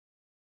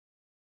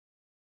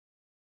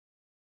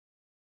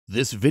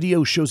This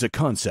video shows a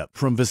concept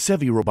from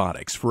Visevi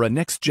Robotics for a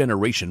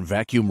next-generation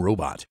vacuum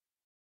robot.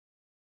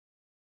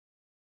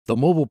 The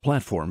mobile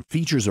platform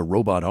features a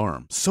robot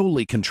arm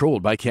solely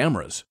controlled by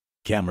cameras.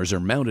 Cameras are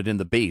mounted in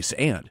the base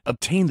and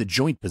obtain the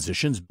joint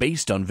positions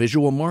based on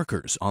visual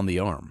markers on the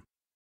arm.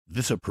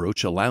 This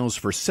approach allows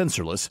for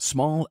sensorless,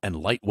 small and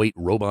lightweight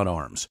robot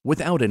arms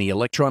without any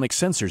electronic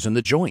sensors in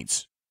the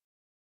joints.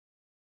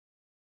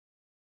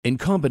 In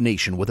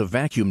combination with a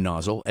vacuum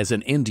nozzle as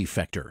an end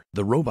effector,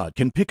 the robot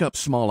can pick up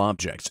small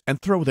objects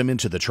and throw them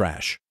into the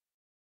trash.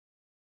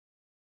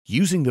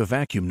 Using the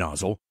vacuum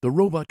nozzle, the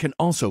robot can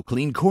also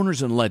clean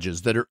corners and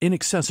ledges that are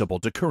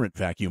inaccessible to current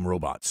vacuum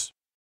robots.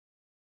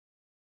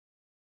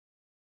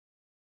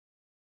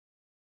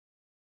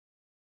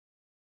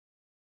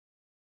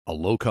 A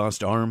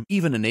low-cost arm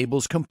even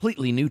enables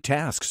completely new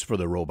tasks for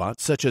the robot,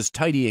 such as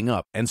tidying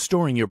up and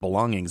storing your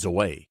belongings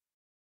away.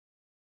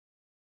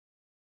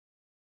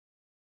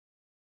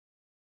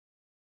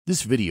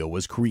 This video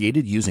was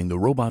created using the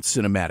Robot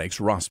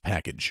Cinematics ROS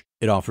package.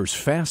 It offers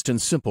fast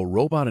and simple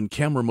robot and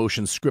camera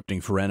motion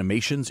scripting for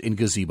animations in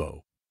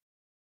Gazebo.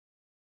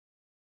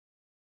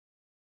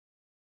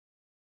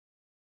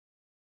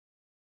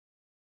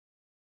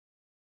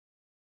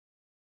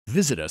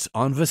 Visit us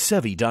on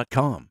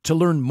Visevi.com to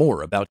learn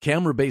more about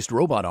camera-based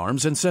robot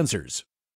arms and sensors.